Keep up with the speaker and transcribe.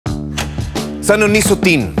सन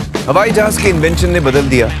 1903 हवाई जहाज के इन्वेंशन ने बदल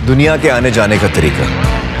दिया दुनिया के आने जाने का तरीका।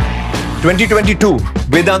 2022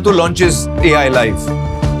 वेदांतु लॉन्चेस AI लाइव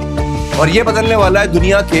और ये बदलने वाला है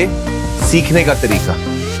दुनिया के सीखने का तरीका।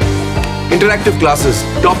 इंटरैक्टिव क्लासेस,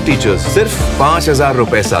 टॉप टीचर्स, सिर्फ 5,000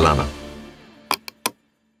 रुपए सालाना।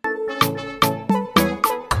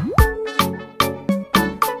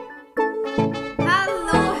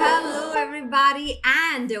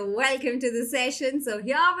 And welcome to the session. So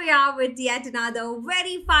here we are with yet another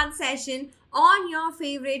very fun session on your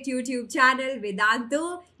favorite YouTube channel, Vedantu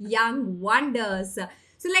Young Wonders.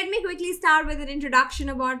 So let me quickly start with an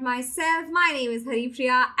introduction about myself. My name is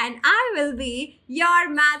Haripriya and I will be your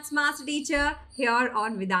maths master teacher here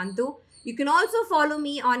on Vedantu. You can also follow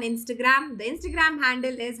me on Instagram. The Instagram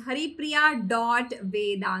handle is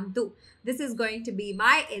haripriya.vedantu. This is going to be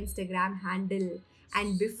my Instagram handle. And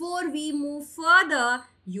before we move further,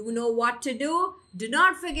 you know what to do. Do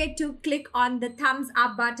not forget to click on the thumbs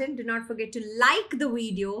up button. Do not forget to like the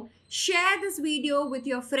video. Share this video with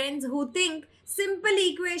your friends who think simple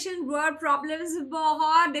equation word problems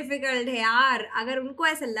बहुत difficult है यार. अगर उनको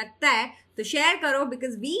ऐसा लगता है तो share करो,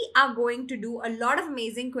 because we are going to do a lot of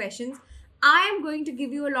amazing questions. I am going to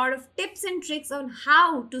give you a lot of tips and tricks on how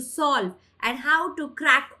to solve and how to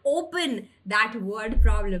crack open that word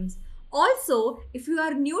problems. Also, if you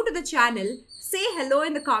are new to the channel, say hello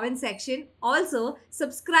in the comment section. Also,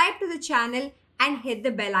 subscribe to the channel and hit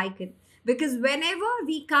the bell icon. Because whenever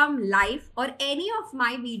we come live or any of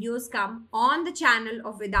my videos come on the channel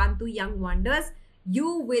of Vedantu Young Wonders,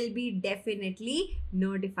 you will be definitely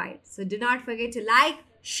notified. So do not forget to like,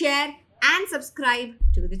 share and subscribe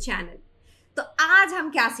to the channel. So, आज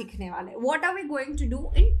हम क्या सीखने वाले? What are we going to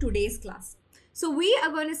do in today's class? So, we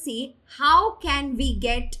are going to see how can we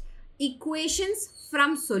get equations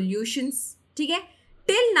from solutions. Okay?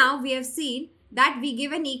 Till now we have seen that we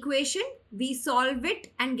give an equation, we solve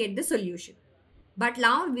it and get the solution. But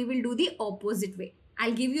now we will do the opposite way.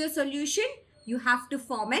 I'll give you a solution, you have to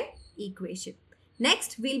form an equation.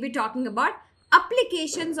 Next we'll be talking about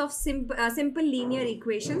applications of simple linear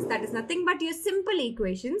equations. That is nothing but your simple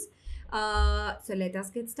equations. So let us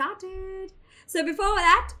get started. So before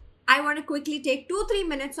that, I want to quickly take 2-3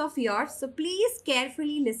 minutes of yours. So please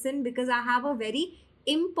carefully listen, because I have a very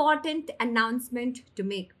important announcement to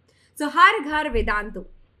make. So Har Ghar Vedantu,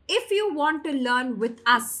 if you want to learn with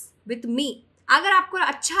us, with me, अगर आपको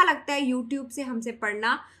अच्छा लगता है YouTube से हमसे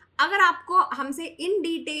पढ़ना, अगर आपको हमसे इन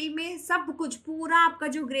डिटेल में सब कुछ पूरा आपका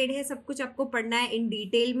जो ग्रेड है सब कुछ आपको पढ़ना है इन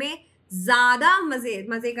डिटेल में ज़्यादा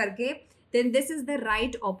मज़े करके, then this is the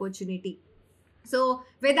right opportunity. So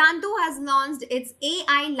Vedantu has launched its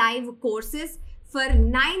AI live courses for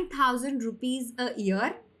 9,000 rupees a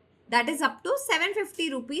year. That is up to 750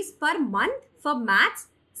 rupees per month for maths,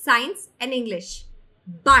 science and English.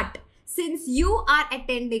 But since you are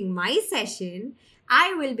attending my session,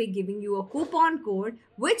 I will be giving you a coupon code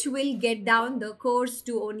which will get down the course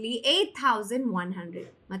to only 8,100.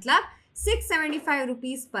 Matlab 675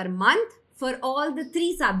 rupees per month for all the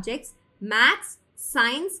 3 subjects, maths,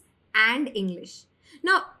 science and English.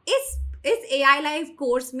 Now, इस AI Live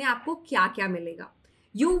course में आपको क्या मिलेगा?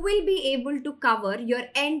 You will be able to cover your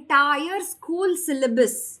entire school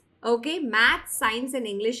syllabus, okay? Math, science and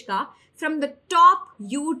English का from the top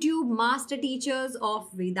YouTube master teachers of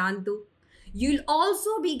Vedantu. You'll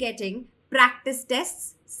also be getting practice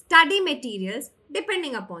tests, study materials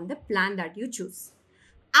depending upon the plan that you choose.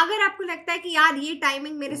 अगर आपको लगता है कि यार ये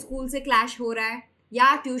timing मेरे school से क्लैश हो रहा है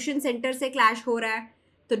या ट्यूशन सेंटर से क्लैश हो रहा है,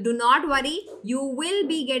 so do not worry, you will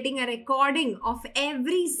be getting a recording of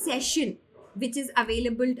every session which is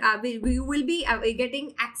available. You will be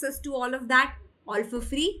getting access to all of that, all for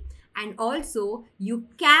free. And also you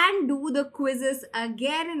can do the quizzes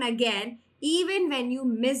again and again even when you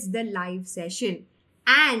miss the live session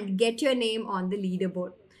and get your name on the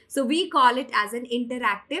leaderboard. So we call it as an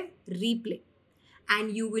interactive replay.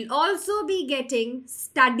 And you will also be getting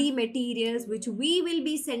study materials which we will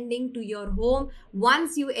be sending to your home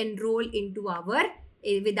once you enroll into our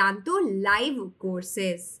Vedantu live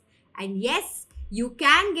courses. And yes, you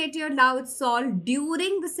can get your doubts solved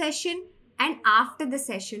during the session and after the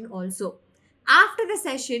session also. After the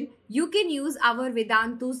session, you can use our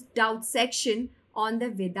Vedantu's doubt section on the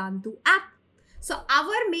Vedantu app. So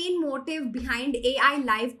our main motive behind AI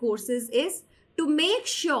live courses is to make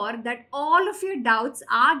sure that all of your doubts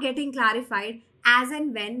are getting clarified as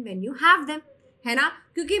and when you have them, है ना?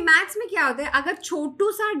 क्योंकि maths में क्या होता है, अगर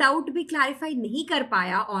छोटू सा doubt भी क्लैरिफाई नहीं कर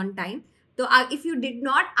पाया ऑन टाइम, तो if you did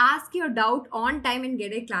not ask your doubt on time and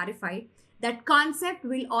get it clarified, that concept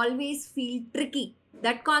will always feel tricky.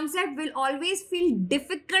 That concept will always feel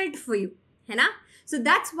difficult for you, है ना? So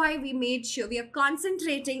that's why we made sure we are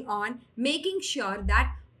concentrating on making sure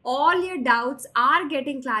that all your doubts are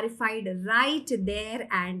getting clarified right there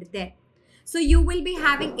and there. So you will be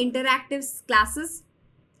having interactive classes,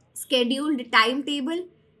 scheduled timetable,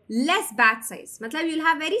 less batch size. Matlab you'll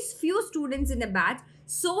have very few students in a batch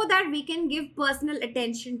so that we can give personal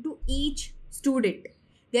attention to each student.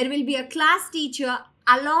 There will be a class teacher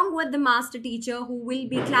along with the master teacher who will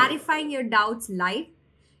be clarifying your doubts live.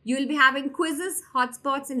 You will be having quizzes,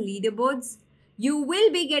 hotspots and leaderboards. You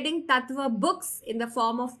will be getting Tattva books in the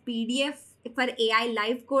form of PDF for AI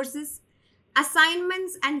live courses.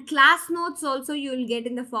 Assignments and class notes also you will get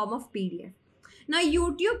in the form of PDF. Now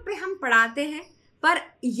YouTube पे हम पढ़ाते हैं पर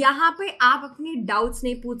यहाँ पे आप अपने doubts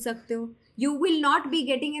नहीं पूछ सकते हो. You will not be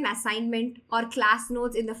getting an assignment or class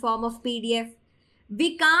notes in the form of PDF.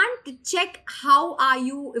 We can't check how are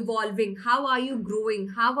you evolving, how are you growing,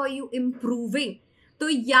 how are you improving. तो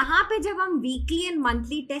यहाँ पे जब हम weekly and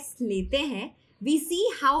monthly tests लेते हैं, we see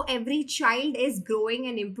how every child is growing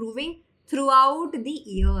and improving throughout the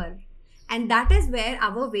year. And that is where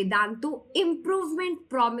our Vedantu improvement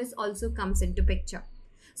promise also comes into picture.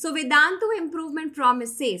 So Vedantu improvement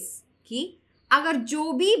promise says कि अगर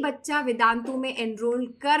जो भी बच्चा वेदांतु में enroll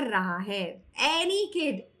कर रहा है, any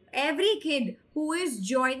kid, every kid who is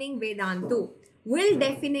joining Vedantu will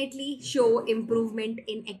definitely show improvement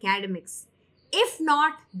in academics. If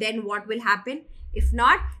not, then what will happen? If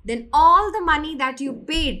not, then all the money that you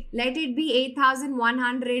paid, let it be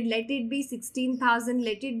 8,100, let it be 16,000,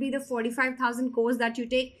 let it be the 45,000 course that you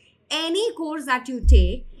take, any course that you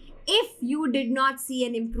take, if you did not see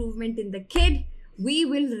an improvement in the kid, we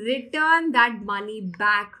will return that money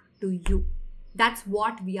back to you. That's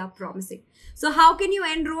what we are promising. So how can you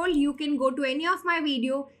enroll? You can go to any of my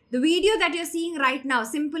video. The video that you're seeing right now,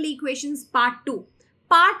 Simple Equations Part 2.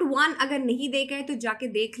 Part 1 अगर नहीं देखा है तो जाके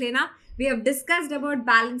देख लेना. We have discussed about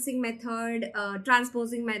balancing method,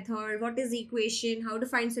 transposing method, what is equation, how to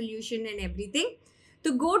find solution and everything.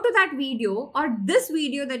 To go to that video or this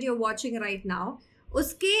video that you're watching right now,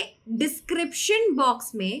 उसके description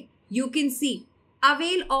box में you can see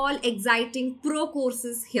Avail all exciting pro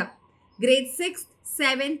courses here. Grade 6th,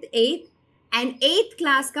 7th, 8th and 8th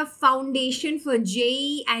class का foundation for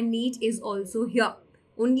JEE and NEET is also here.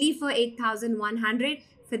 Only for 8,100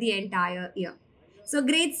 for the entire year. So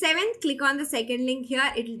grade 7th, click on the second link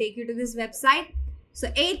here. It will take you to this website.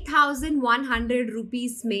 So 8,100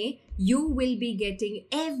 rupees mein, you will be getting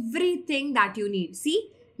everything that you need.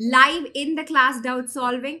 See, live in the class doubt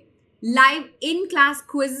solving, live in class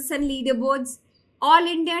quizzes and leaderboards, all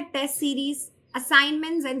India test series,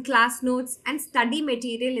 assignments and class notes and study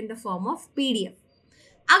material in the form of PDF.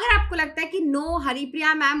 अगर आपको लगता है कि no,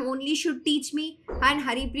 Haripriya Ma'am only should teach me and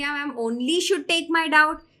Haripriya Ma'am only should take my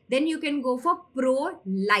doubt, then you can go for Pro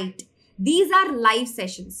Lite. These are live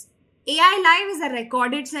sessions. AI Live is a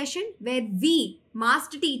recorded session where we,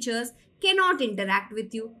 master teachers, cannot interact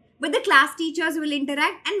with you. But the class teachers will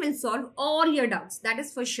interact and will solve all your doubts. That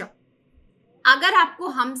is for sure. अगर आपको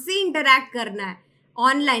हमसे interact करना है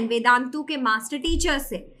online Vedantu के master teachers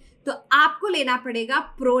से, तो आपको लेना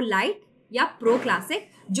पड़ेगा Pro Lite या Pro Classic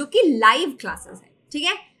जो कि live classes है. ठीक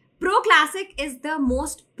है? Pro Classic is the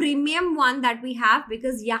most premium one that we have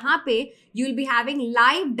because यहाँ पे you'll be having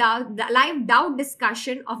live doubt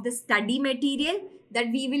discussion of the study material that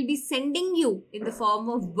we will be sending you in the form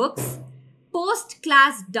of books,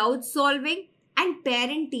 post-class doubt solving and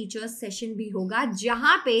parent-teacher session भी होगा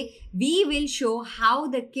जहाँ पे we will show how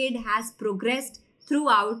the kid has progressed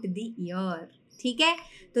throughout the year. ठीक है?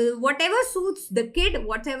 तो whatever suits the kid,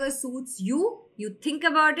 whatever suits you, you think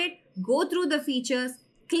about it, go through the features,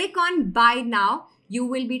 click on buy now, you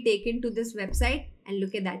will be taken to this website and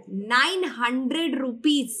look at that 900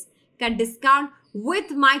 rupees ka discount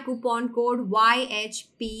with my coupon code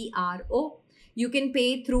YHPRO. You can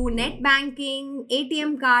pay through net banking,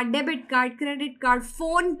 ATM card, debit card, credit card,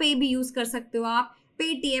 phone pay भी use कर सकते हो आप,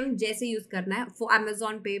 Paytm जैसे use करना है, for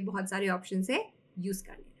Amazon Pay बहुत सारे options है, use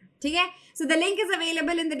कर लेना. ठीक है? So the link is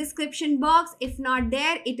available in the description box. If not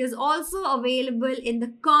there, it is also available in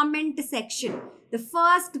the comment section. The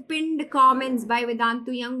first pinned comments by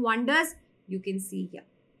Vedantu Young Wonders, you can see here.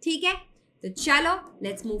 ठीक है? So chalo,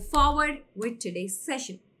 let's move forward with today's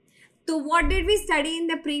session. So what did we study in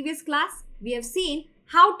the previous class? We have seen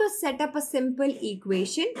how to set up a simple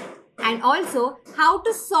equation and also how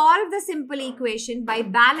to solve the simple equation by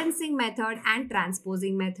balancing method and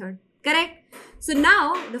transposing method. Correct? So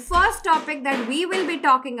now the first topic that we will be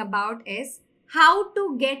talking about is how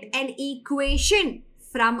to get an equation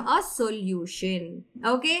from a solution.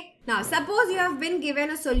 Okay? Now suppose you have been given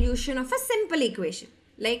a solution of a simple equation.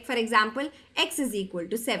 Like for example, x is equal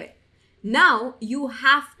to 7. Now you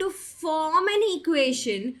have to form an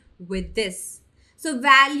equation with this. So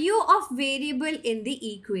value of variable in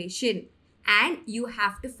the equation, and you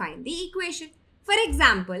have to find the equation. For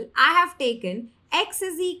example, I have taken x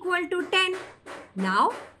is equal to 10.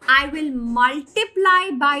 Now I will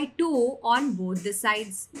multiply by 2 on both the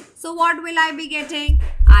sides. So what will I be getting?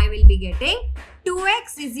 I will be getting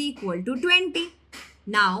 2x is equal to 20.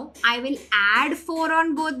 Now I will add 4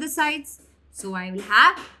 on both the sides. So I will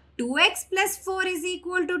have 2x plus 4 is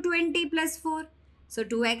equal to 20 plus 4. So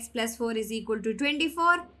 2x plus 4 is equal to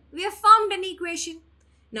 24. We have formed an equation.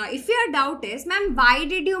 Now if your doubt is, ma'am, why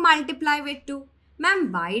did you multiply with 2?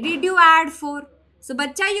 Ma'am, why did you add 4? So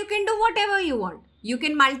bacha, you can do whatever you want. You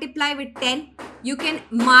can multiply with 10. You can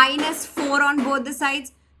minus 4 on both the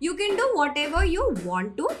sides. You can do whatever you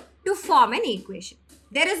want to form an equation.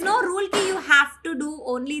 There is no rule that you have to do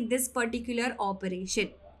only this particular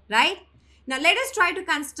operation, right? Now let us try to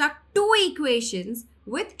construct two equations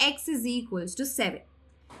with x is equals to 7.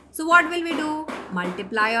 So what will we do?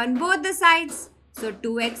 Multiply on both the sides. So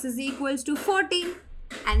 2x is equals to 14.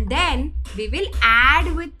 And then we will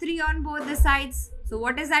add with 3 on both the sides. So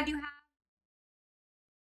what is that you have?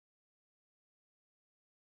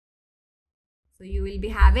 So you will be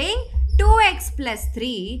having 2x plus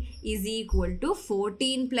 3 is equal to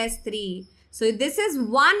 14 plus 3. So this is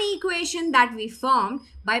one equation that we formed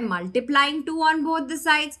by multiplying 2 on both the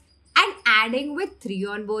sides and adding with 3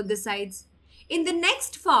 on both the sides. In the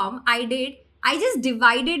next form I just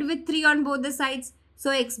divided with 3 on both the sides. So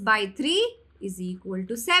x by 3 is equal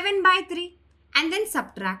to 7 by 3 and then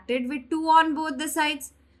subtracted with 2 on both the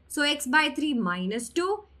sides. So x by 3 minus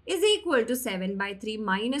 2 is equal to 7 by 3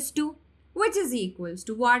 minus 2, which is equals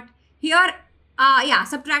to what? Here,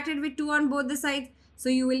 subtracted with 2 on both the sides. So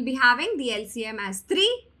you will be having the LCM as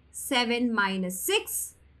 3, 7 minus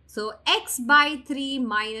 6. So x by 3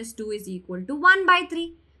 minus 2 is equal to 1 by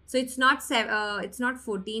 3. So it's not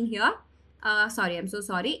 14 here. Sorry, I'm so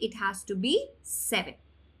sorry. It has to be 7.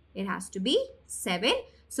 It has to be 7.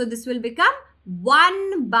 So this will become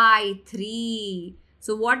 1 by 3.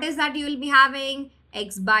 So what is that you will be having?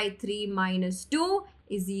 X by 3 minus 2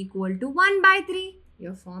 is equal to 1 by 3. You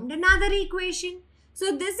have formed another equation.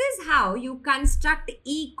 So this is how you construct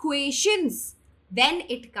equations when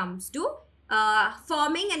it comes to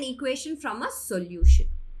forming an equation from a solution.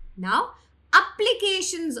 Now,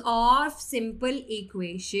 applications of simple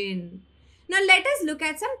equation. Now let us look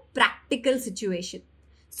at some practical situation.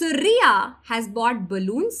 So Riya has bought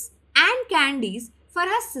balloons and candies for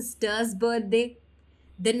her sister's birthday.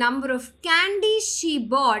 The number of candies she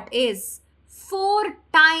bought is 4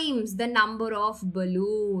 times the number of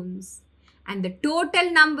balloons. And the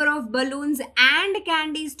total number of balloons and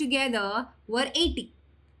candies together were 80.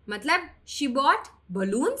 Matlab, she bought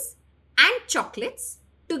balloons and chocolates.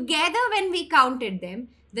 Together when we counted them,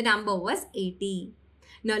 the number was 80.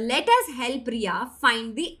 Now let us help Riya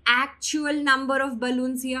find the actual number of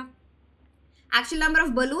balloons here. Actual number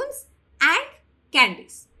of balloons and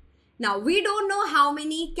candies. Now we don't know how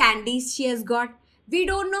many candies she has got. We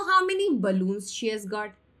don't know how many balloons she has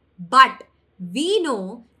got. But we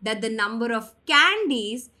know that the number of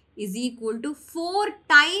candies is equal to 4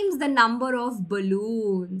 times the number of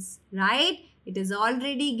balloons, right? It is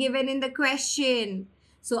already given in the question.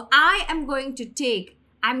 So I am going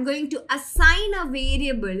to assign a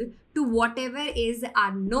variable to whatever is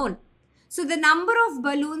unknown. So the number of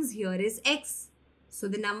balloons here is x. So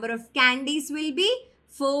the number of candies will be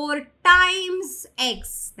 4 times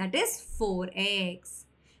x, that is 4x.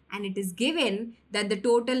 And it is given that the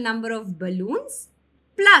total number of balloons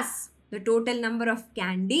plus the total number of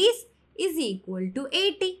candies is equal to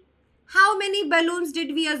 80. How many balloons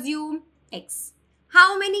did we assume? X.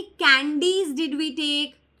 How many candies did we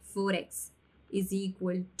take? 4x is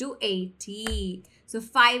equal to 80. So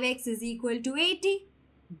 5x is equal to 80.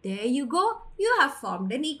 There you go. You have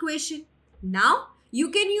formed an equation. Now you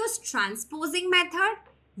can use transposing method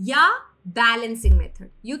या balancing method.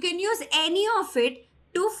 You can use any of it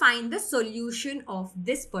to find the solution of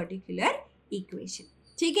this particular equation.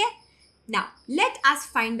 Okay? Now, let us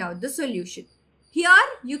find out the solution. Here,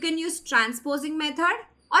 you can use transposing method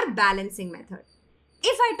or balancing method.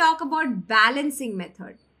 If I talk about balancing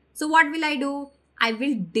method, so what will I do? I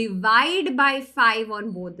will divide by 5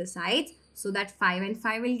 on both the sides so that 5 and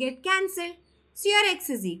 5 will get cancelled. So your x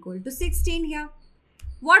is equal to 16 here.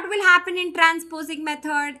 What will happen in transposing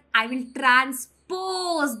method? I will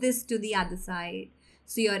transpose this to the other side.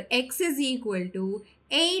 So your x is equal to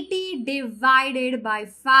 80 divided by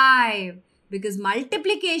 5. Because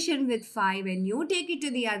multiplication with 5 when you take it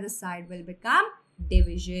to the other side will become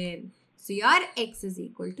division. So your x is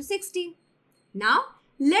equal to 16. Now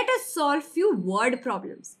let us solve few word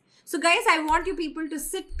problems. So guys, I want you people to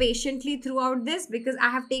sit patiently throughout this because I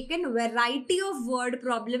have taken a variety of word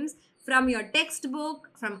problems from your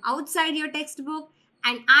textbook, from outside your textbook,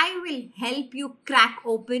 and I will help you crack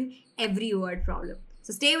open every word problem.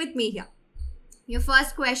 So stay with me here. Your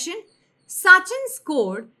first question, Sachin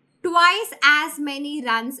scored twice as many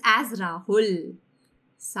runs as Rahul.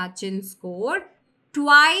 Sachin scored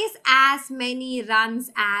twice as many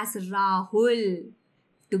runs as Rahul.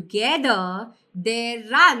 Together, their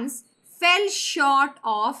runs fell short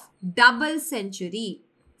of double century.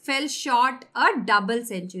 Fell short a double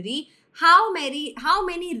century. How many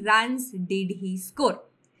runs did he score?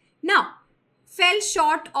 Now, fell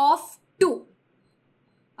short of 2.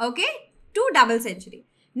 Okay, 2 double century.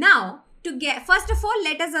 Now, first of all,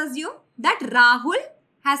 let us assume that Rahul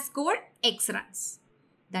has scored X runs.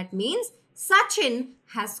 That means Sachin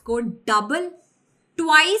has scored double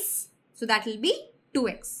twice. So that will be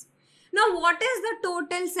 2x. Now, what is the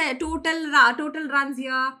total runs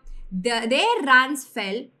here? Their runs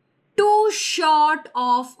fell too short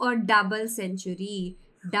of a double century.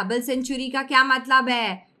 Double century का क्या मतलब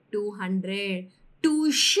है? 200.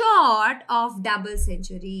 Too short of double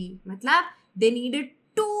century. मतलब they needed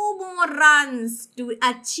 2 more runs to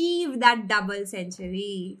achieve that double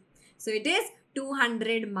century. So it is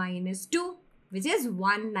 200 minus 2, which is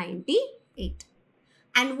 198.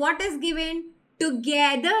 And what is given?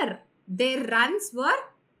 Together, their runs were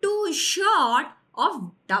too short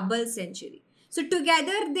of double century. So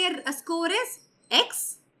together, their score is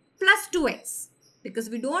x plus 2x. Because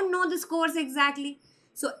we don't know the scores exactly.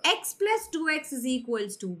 So x plus 2x is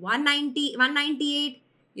equals to 198.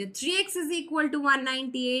 Your 3x is equal to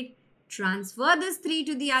 198. Transfer this 3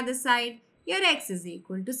 to the other side. Your x is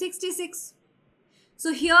equal to 66.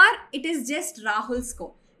 So here it is just Rahul's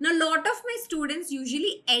score. Now, a lot of my students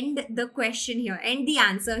usually end the question here, end the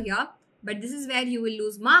answer here. But this is where you will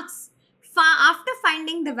lose marks. After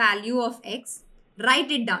finding the value of x, write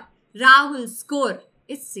it down. Rahul's score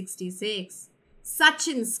is 66.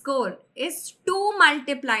 Sachin's score is 2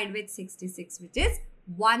 multiplied with 66, which is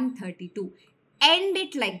 132. End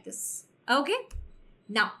it like this. Okay?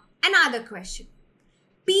 Now, another question.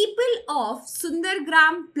 People of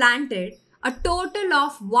Sundargram planted a total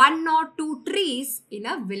of 102 trees in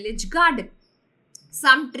a village garden.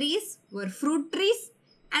 Some trees were fruit trees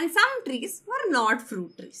and some trees were not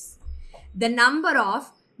fruit trees. The number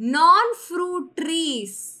of non-fruit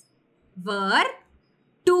trees were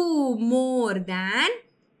 2 more than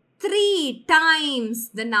 3 times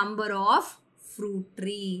the number of fruit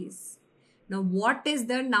trees. Now, what is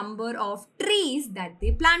the number of trees that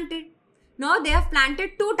they planted? Now, they have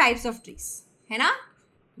planted 2 types of trees. है ना?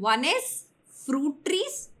 One is fruit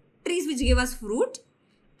trees, trees which give us fruit,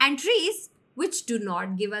 and trees which do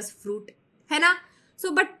not give us fruit. है ना?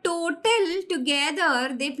 So, but total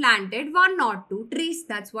together they planted 102 trees.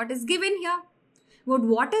 That's what is given here. But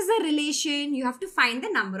what is the relation? You have to find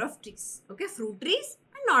the number of trees. Okay, fruit trees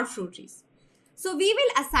and not fruit trees. So, we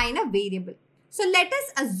will assign a variable. So, let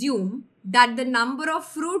us assume that the number of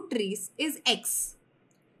fruit trees is x.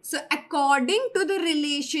 So, according to the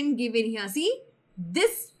relation given here, see,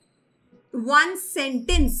 this one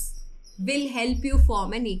sentence will help you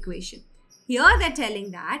form an equation. Here they are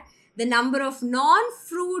telling that the number of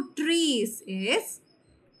non-fruit trees is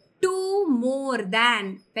 2 more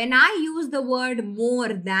than. When I use the word more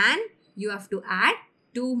than, you have to add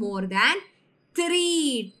 2 more than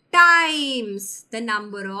 3 times the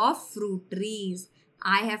number of fruit trees.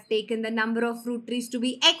 I have taken the number of fruit trees to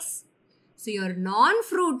be x. So your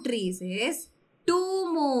non-fruit trees is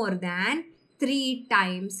 2 more than 3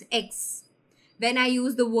 times x. When I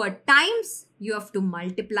use the word times, you have to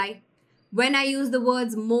multiply. When I use the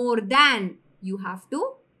words more than, you have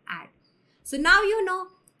to add. So now you know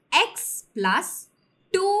x plus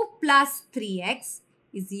 2 plus 3x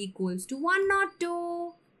is equals to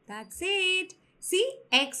 102. That's it. See,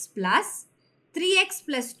 x plus 3x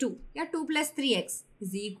plus 2. Yeah, 2 plus 3x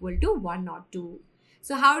is equal to 102.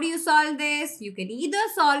 So how do you solve this? You can either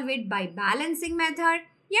solve it by balancing method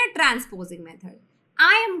or transposing method.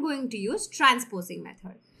 I am going to use transposing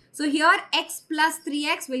method. So here x plus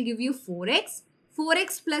 3x will give you 4x.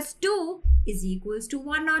 4x plus 2 is equals to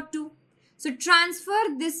 102. So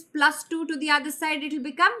transfer this plus 2 to the other side, it will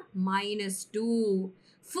become minus 2.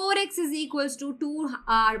 4x is equals to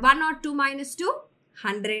 102 minus 2,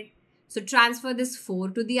 100. So transfer this 4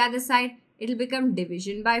 to the other side, it will become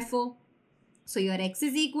division by 4. So your x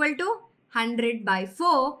is equal to 100 by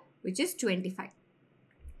 4, which is 25.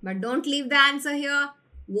 But don't leave the answer here.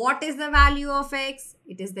 What is the value of x?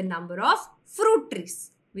 It is the number of fruit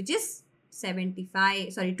trees, which is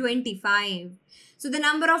 25. So the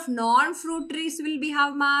number of non-fruit trees will be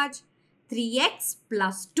how much? 3x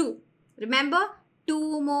plus 2. Remember,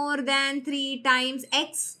 2 more than 3 times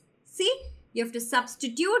x. See, you have to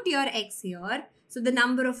substitute your x here. So the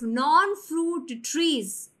number of non-fruit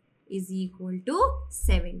trees is equal to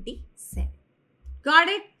 77. Got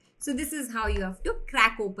it? So this is how you have to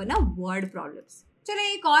crack open a word problems. चलो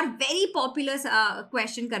एक और very popular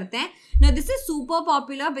question करते हैं. Now this is super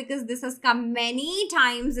popular because this has come many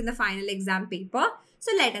times in the final exam paper.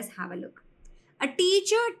 So let us have a look. A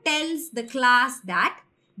teacher tells the class that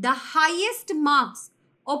the highest marks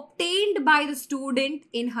obtained by the student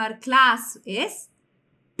in her class is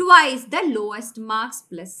twice the lowest marks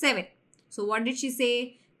plus 7. So what did she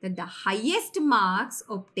say? That the highest marks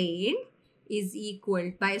obtained is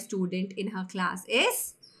equal by a student in her class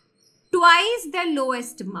is twice the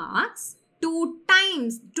lowest marks, 2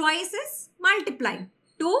 times, twice is multiplying,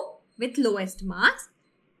 2 with lowest marks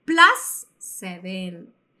plus 7.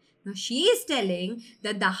 Now she is telling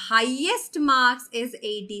that the highest marks is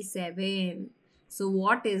 87. So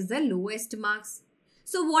what is the lowest marks?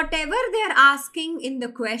 So whatever they are asking in the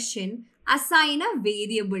question, assign a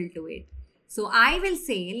variable to it. So I will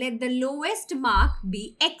say let the lowest mark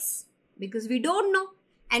be x because we don't know.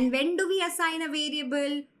 And when do we assign a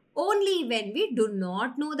variable? Only when we do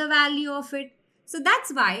not know the value of it. So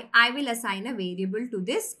that's why I will assign a variable to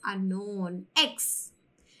this unknown x.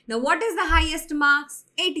 Now what is the highest marks?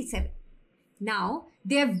 87. Now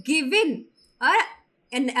they have given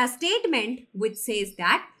a statement which says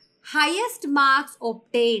that highest marks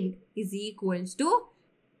obtained is equals to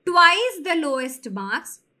twice the lowest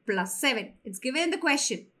marks plus 7. It's given in the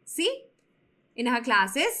question. See, in her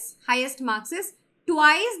classes, highest marks is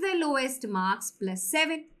twice the lowest marks plus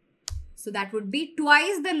 7. So that would be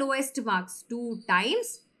twice the lowest marks 2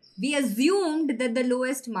 times. We assumed that the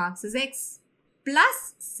lowest marks is x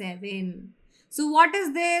plus 7. So what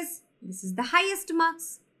is this? This is the highest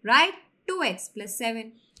marks, right? 2x plus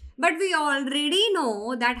 7. But we already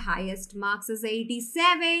know that highest marks is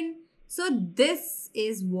 87. So this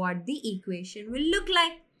is what the equation will look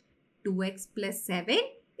like. 2x plus 7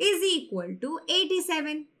 is equal to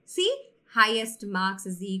 87. See, highest marks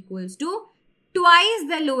is equals to twice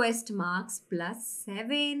the lowest marks plus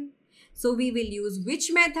 7. So we will use which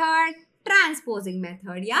method? Transposing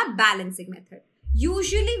method, yeah, balancing method.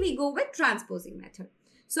 Usually we go with transposing method.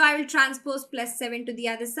 So I will transpose plus 7 to the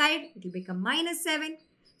other side. It will become minus 7.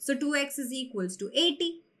 So 2x is equals to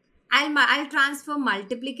 80. I'll transfer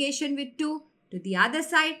multiplication with 2 to the other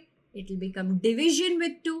side. It will become division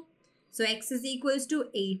with 2. So x is equals to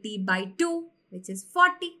 80 by 2, which is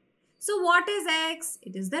 40. So what is x?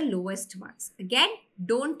 It is the lowest marks. Again,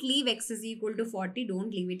 don't leave x is equal to 40.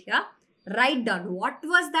 Don't leave it here. Write down what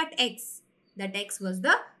was that x? That x was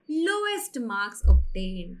the lowest marks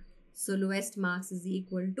obtained. So lowest marks is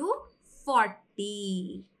equal to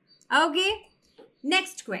 40. Okay.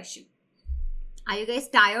 Next question. Are you guys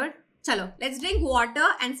tired? Chalo, let's drink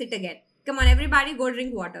water and sit again. Come on, everybody go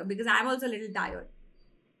drink water because I'm also a little tired.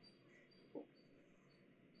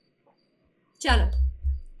 Chalo.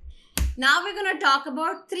 Now we're going to talk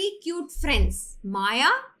about 3 cute friends.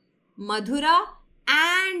 Maya, Madhura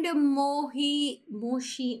and Mohsina.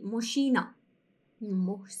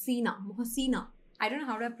 I don't know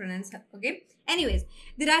how to pronounce her. Okay. Anyways,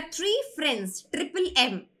 there are 3 friends. Triple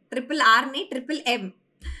M. Triple R, triple M.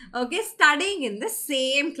 Okay. Studying in the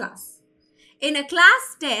same class. In a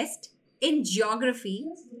class test in geography.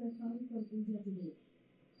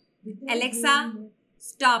 Alexa,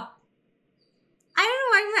 stop. I don't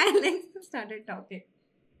know why my Alexa started talking.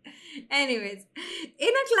 Anyways, in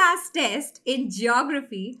a class test in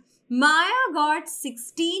geography, Maya got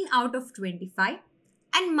 16 out of 25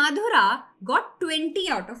 and Madhura got 20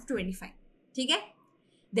 out of 25. Okay?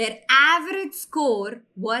 Their average score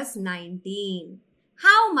was 19.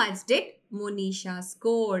 How much did Monisha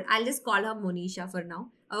score? I'll just call her Monisha for now.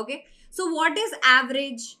 Okay? So what is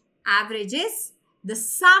average? Average is the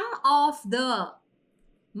sum of the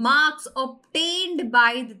marks obtained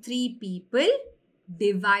by the 3 people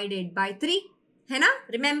divided by 3. है ना?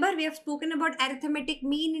 Remember, we have spoken about arithmetic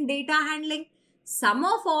mean in data handling. Sum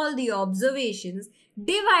of all the observations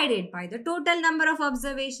divided by the total number of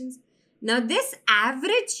observations. Now, this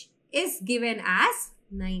average is given as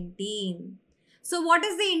 19. So, what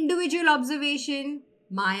is the individual observation?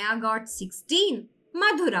 Maya got 16.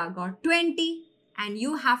 Madhura got 20. And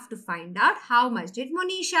you have to find out how much did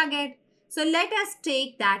Monisha get. So, let us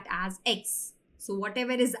take that as x. So,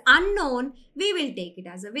 whatever is unknown, we will take it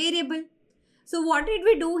as a variable. So, what did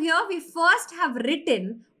we do here? We first have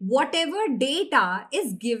written whatever data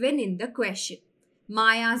is given in the question.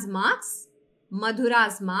 Maya's marks,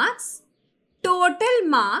 Madhura's marks, total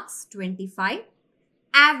marks 25,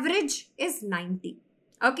 average is 90.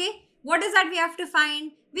 Okay, what is that we have to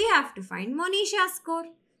find? We have to find Monisha's score.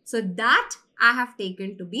 So that I have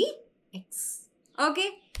taken to be X.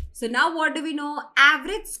 Okay, so now what do we know?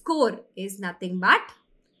 Average score is nothing but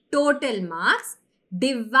total marks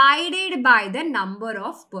divided by the number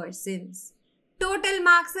of persons. Total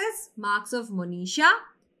marks is marks of Monisha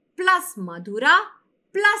plus Madhura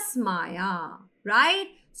plus Maya, right?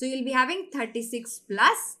 So you'll be having 36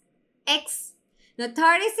 plus X. Now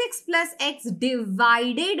 36 plus X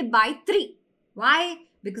divided by 3. Why?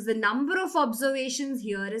 Because the number of observations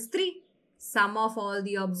here is 3. Sum of all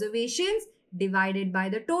the observations divided by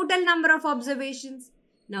the total number of observations.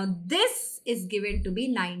 Now this is given to be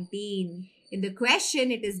 19. In the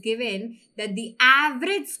question, it is given that the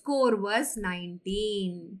average score was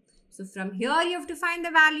 19. So from here, you have to find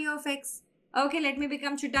the value of X. Okay, let me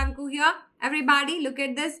become Chutanku here. Everybody, look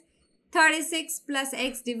at this. 36 plus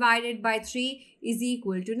X divided by 3 is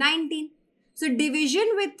equal to 19. So division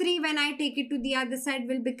with 3, when I take it to the other side,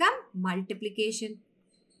 will become multiplication.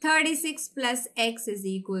 36 plus X is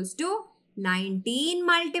equals to 19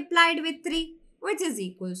 multiplied with 3, which is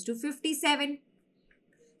equals to 57.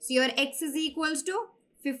 So your X is equals to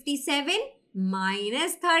 57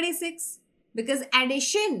 minus 36. Because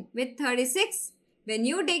addition with 36, when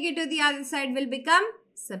you take it to the other side, will become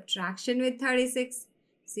subtraction with 36.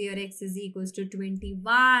 So your X is equals to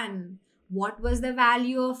 21. What was the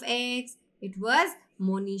value of X? It was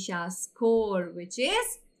Monisha's score, which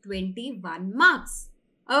is 21 marks.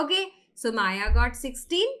 Okay, so Maya got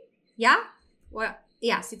 16. Yeah, well,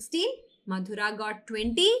 yeah, 16. Madhura got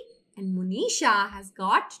 20. And Monisha has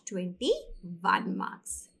got 21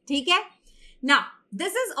 marks. Okay? Now,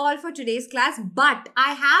 this is all for today's class, but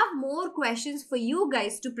I have more questions for you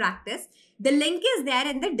guys to practice. The link is there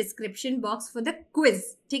in the description box for the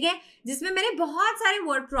quiz. ठीक है? जिसमें मैंने बहुत सारे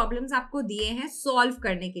word problems आपको दिए हैं solve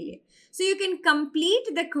करने के लिए. So you can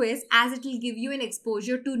complete the quiz as it will give you an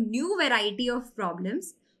exposure to new variety of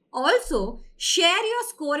problems. Also, share your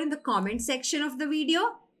score in the comment section of the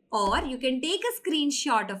video. Or you can take a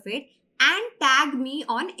screenshot of it and tag me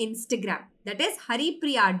on Instagram. That is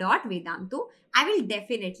haripriya.vedantu. I will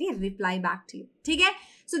definitely reply back to you. Okay?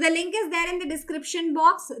 So the link is there in the description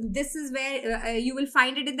box. This is where you will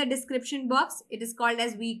find it in the description box. It is called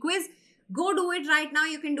as V-Quiz. Go do it right now.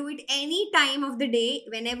 You can do it any time of the day.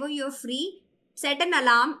 Whenever you're free, set an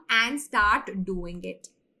alarm and start doing it.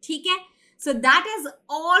 Okay? So that is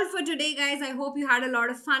all for today, guys. I hope you had a lot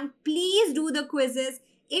of fun. Please do the quizzes.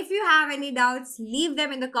 If you have any doubts, leave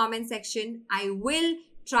them in the comment section. I will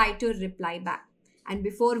try to reply back. And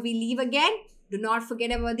before we leave again, do not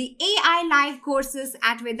forget about the AI live courses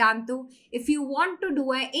at Vedantu. If you want to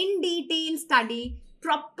do an in-detail study,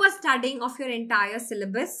 proper studying of your entire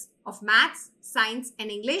syllabus of maths, science and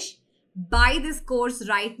English, buy this course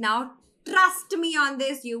right now. Trust me on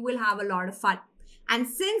this, you will have a lot of fun. And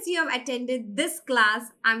since you have attended this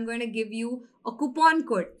class, I'm going to give you a coupon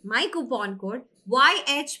code, my coupon code,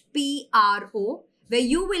 YHPRO, where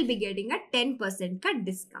you will be getting a 10% cut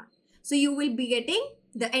discount. So you will be getting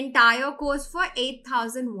the entire course for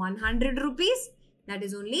 8,100 rupees. That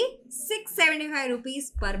is only 675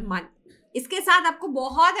 rupees per month. इसके साथ आपको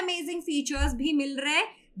बहुत amazing features भी मिल रहे हैं,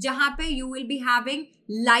 जहाँ पे you will be having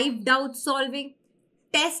live doubt solving,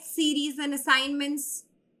 test series and assignments,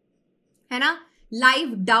 है ना?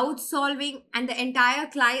 Live doubt solving, and the entire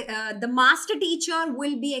class, the master teacher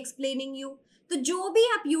will be explaining you. तो जो भी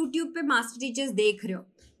आप YouTube पे master teachers देख रहे हो,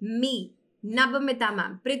 me, Nabamita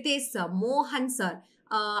ma'am, Pritesh sir, Mohan sir,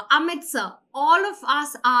 Amit sir, all of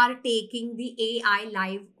us are taking the AI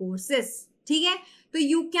live courses. ठीक है? So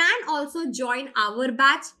you can also join our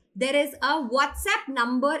batch. There is a WhatsApp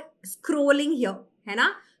number scrolling here, है ना?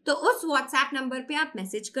 तो उस WhatsApp number पे आप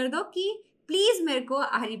message कर दो कि प्लीज मेरे को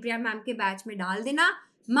हरिप्रिया मैम के बैच में डाल देना.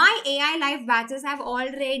 My AI live batches have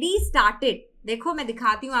already started. देखो मैं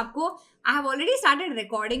दिखाती हूँ आपको. I have already started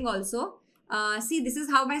recording also. See, this is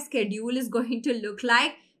how my schedule is going to look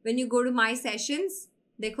like when you go to my sessions.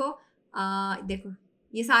 देखो देखो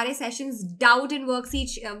ये सारे sessions, doubt and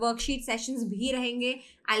worksheet sessions भी रहेंगे.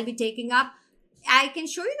 I'll be taking up. I can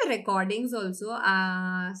show you the recordings also.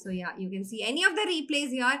 So yeah, you can see any of the replays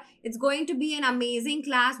here. It's going to be an amazing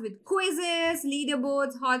class with quizzes,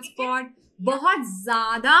 leaderboards, hotspot. बहुत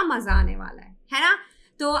ज़्यादा मजा आने वाला है ना?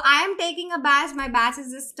 So I am taking a batch. My batch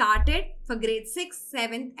is just started for grade 6,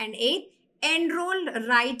 7th and 8th. Enrolled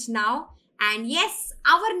right now. And yes,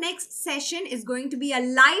 our next session is going to be a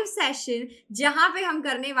live session जहाँ पे हम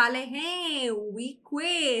करने वाले हैं we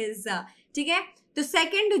quiz. ठीक है? तो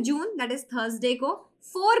 2nd June, that is Thursday को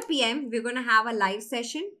 4 p.m. we're going to have a live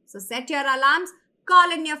session. So set your alarms,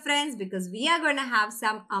 call in your friends because we are going to have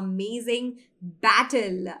some amazing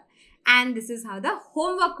battle. And this is how the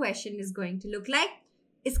homework question is going to look like.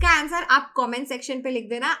 इसका answer आप comment section पे लिख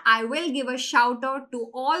देना. I will give a shout out to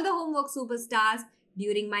all the homework superstars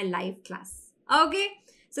during my live class. Okay?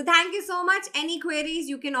 So thank you so much. Any queries,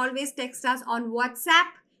 you can always text us on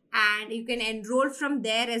WhatsApp and you can enroll from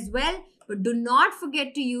there as well. But do not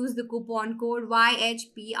forget to use the coupon code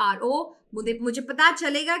YHPRO. मुझे पता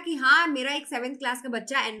चलेगा कि हाँ मेरा एक 7th class का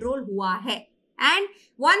बच्चा enroll हुआ है. And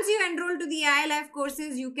once you enroll to the AI Life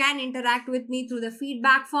courses, you can interact with me through the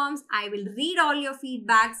feedback forms. I will read all your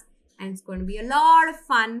feedbacks and it's going to be a lot of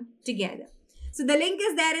fun together. So the link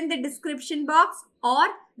is there in the description box or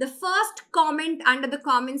the first comment under the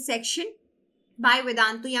comment section by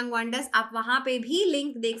Vedantu Young Wonders. आप वहाँ पे भी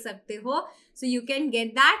link देख सकते हो. So you can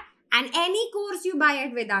get that. And any course you buy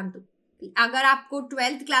at Vedantu. अगर आपको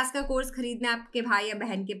 12th class का course खरीदना है आपके भाई या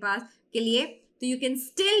बहन के पास के लिए, so you can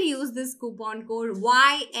still use this coupon code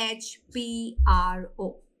YHPRO.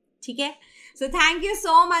 ठीक है? So thank you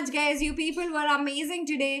so much guys. You people were amazing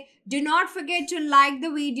today. Do not forget to like the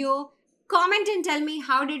video. Comment and tell me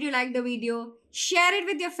how did you like the video. Share it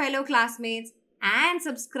with your fellow classmates and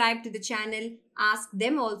subscribe to the channel. Ask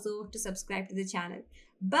them also to subscribe to the channel.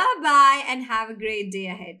 Bye-bye and have a great day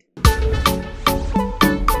ahead.